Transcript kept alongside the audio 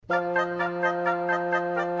你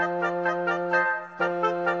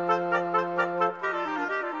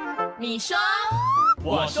说，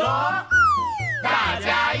我说，大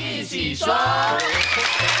家一起说。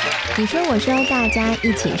你说我说大家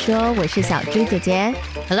一起说，我是小猪姐姐。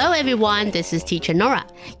 Hello everyone, this is Teacher Nora.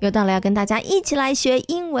 又到了要跟大家一起来学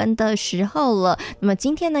英文的时候了。那么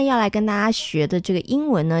今天呢，要来跟大家学的这个英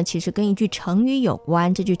文呢，其实跟一句成语有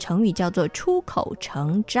关。这句成语叫做出口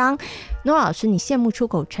成章。Nora 老师，你羡慕出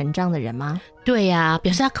口成章的人吗？对呀，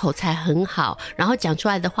表示他口才很好，然后讲出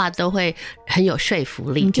来的话都会很有说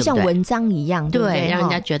服力，就像文章一样，对不对？让人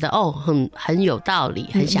家觉得很有道理，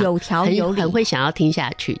很想有条有理，很会想要听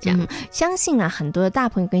下去这样。相信啊，很多的大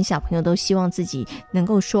朋友跟小朋友都希望自己能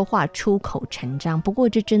够说话出口成章，不过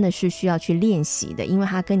这真的是需要去练习的，因为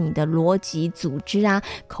它跟你的逻辑组织啊、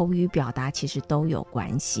口语表达其实都有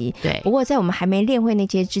关系。对。不过在我们还没练会那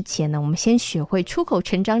些之前呢，我们先学会出口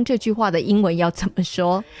成章这句话的英文要怎么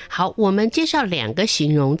说。好，我们介绍2个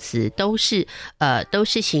形容词，都是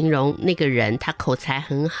形容那个人他口才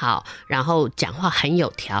很好，然后讲话很有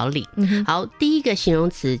条理。好，第一个形容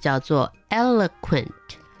词叫做 eloquent.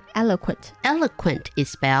 Eloquent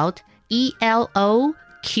is spelled E-L-O-Q-U-E-N-T.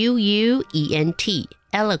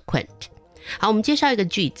 Eloquent. 好，我们介绍一个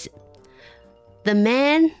句子。The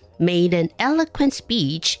man made an eloquent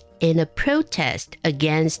speech in a protest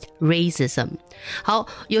against racism. 好，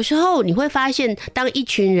有时候你会发现，当一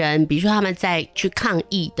群人，比如说他们在去抗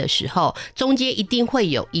议的时候，中间一定会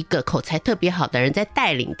有一个口才特别好的人在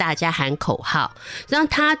带领大家喊口号，让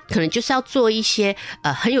他可能就是要做一些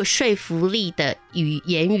很有说服力的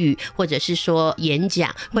言语，或者是说演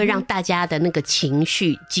讲，会让大家的那个情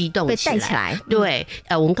绪激动起来。被带起来。对，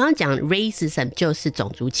我们刚刚讲 racism 就是种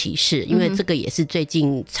族歧视，因为这个也是最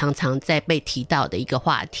近常常在被提到的一个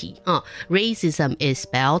话题。Racism is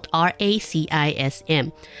spelled R-A-C-I-S-M.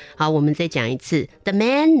 好，我们再讲一次。The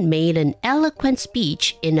man made an eloquent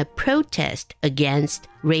speech in a protest against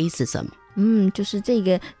racism. 就是这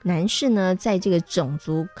个男士呢，在这个种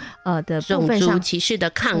族的部分上，种族歧视的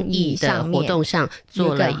抗议的活动上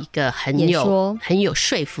做了一个很有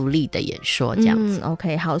说服力的演说，这样子。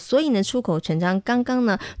OK， 好，所以呢，出口成章，刚刚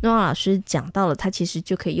呢Nora老师讲到了，他其实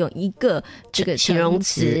就可以用一个这个形容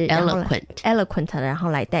词 eloquent 然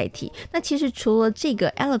后来代替。那其实除了这个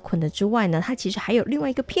eloquent 之外呢，它其实还有另外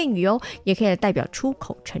一个片语哦，也可以来代表出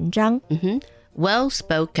口成章。Well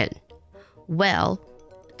spoken. Well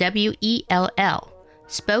W-E-L-L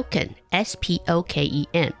spoken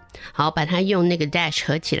S-P-O-K-E-N. 好，把它用那个 dash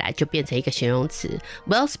合起来就变成一个形容词。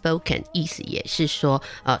 Well spoken 意思也是说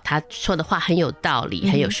他说的话很有道理，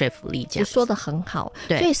很有说服力，这样就说得很好。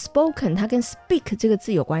对，所以 spoken 它跟 speak 这个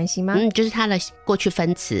字有关系吗？就是它的过去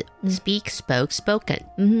分词。speak, spoke, spoken.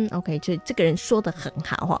 OK， 所以这个人说得很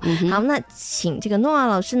好。好，那请这个 Nora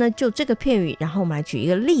老师呢就这个片语，然后我们来举一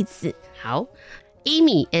个例子。好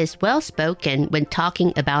，Amy is well-spoken when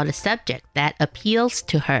talking about a subject that appeals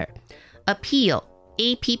to her. Appeal,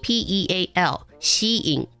 A-P-P-E-A-L, 吸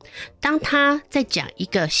引。当他在讲一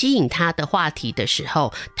个吸引他的话题的时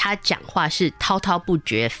候，他讲话是滔滔不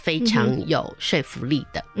绝，非常有说服力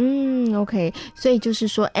的。OK， 所以就是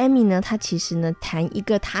说 Amy 呢，她其实呢谈一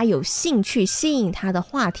个她有兴趣吸引她的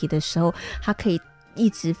话题的时候，她可以一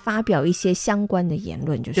直发表一些相关的言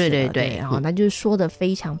论，就是对，然后那就是说的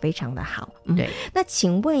非常非常的好。对，那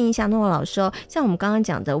请问一下Nora老师像我们刚刚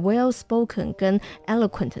讲的 well spoken 跟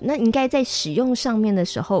eloquent， 那应该在使用上面的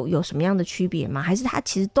时候有什么样的区别吗？还是它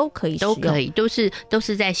其实都可以使用？都可以，都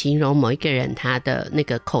是在形容某一个人他的那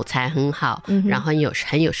个口才很好，然后很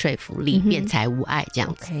有说服力，辩才无碍这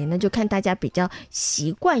样子。OK， 那就看大家比较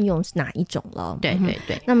习惯用哪一种了。对。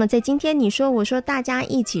那么在今天你说我说大家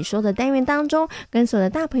一起说的单元当中，跟所有的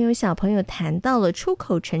大朋友小朋友谈到了出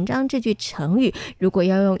口成章这句成语，如果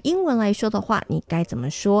要用英文来说的话，你该怎么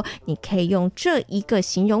说？你可以用这一个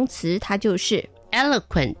形容词，它就是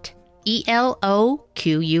eloquent, E-L-O-Q-U-E-N-T.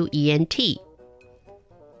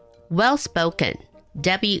 Well spoken,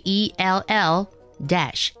 W-E-L-L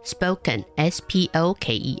spoken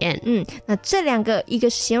S-P-O-K-E-N。 那这两个，一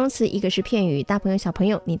个是形容词，一个是片语，大朋友小朋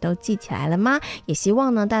友你都记起来了吗？也希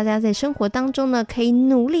望呢大家在生活当中呢可以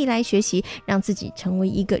努力来学习，让自己成为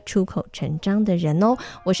一个出口成章的人哦。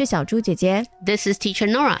我是小猪姐姐， This is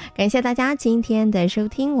Teacher Nora。 感谢大家今天的收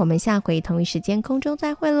听，我们下回同一时间空中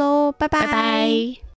再会咯，拜拜。